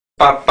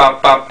Bop,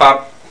 bop, bop,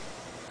 bop.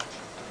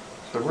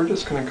 So we're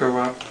just going to go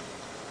up.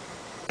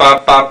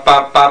 Bop, bop,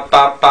 bop, bop,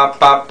 bop, bop,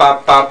 bop,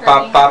 bop, bop,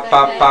 bop, bop,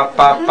 bop, bop,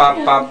 bop,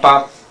 bop, bop,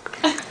 bop.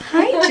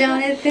 Hi,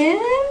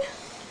 Jonathan.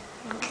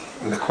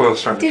 And the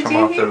coil's starting to come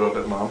off there a little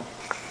bit, Mom.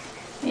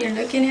 You're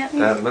looking at me?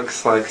 That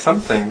looks like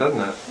something,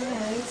 doesn't it?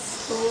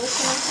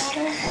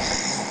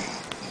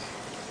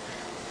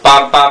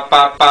 Bop, bop,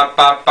 bop, bop,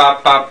 bop,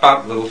 bop, bop,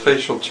 bop. Little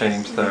facial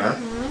change there.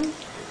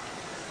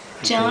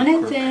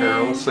 Jonathan. We're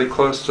perilously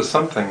close to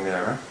something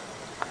there.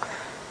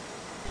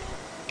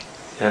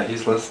 Yeah,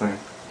 he's listening.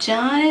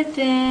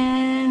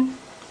 Jonathan.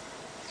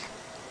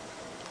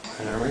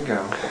 There we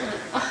go.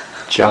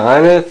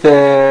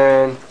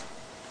 Jonathan.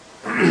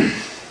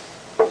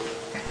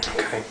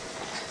 Okay.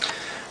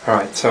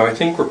 Alright, so I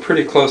think we're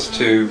pretty close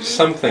to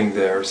something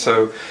there.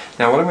 So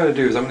now what I'm going to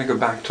do is I'm going to go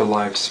back to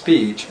live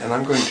speech and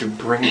I'm going to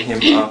bring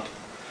him up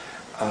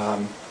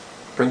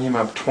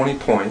 20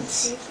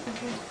 points.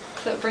 Okay.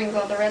 So it brings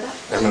all the red up?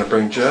 I'm going to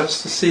bring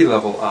just the sea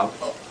level up,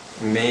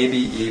 maybe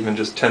even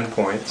just 10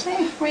 points.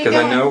 Hey, where you Because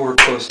I going? know we're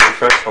close to the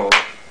threshold.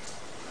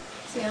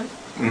 See him?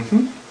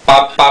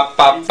 Bop, bop,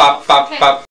 bop, bop, bop, bop.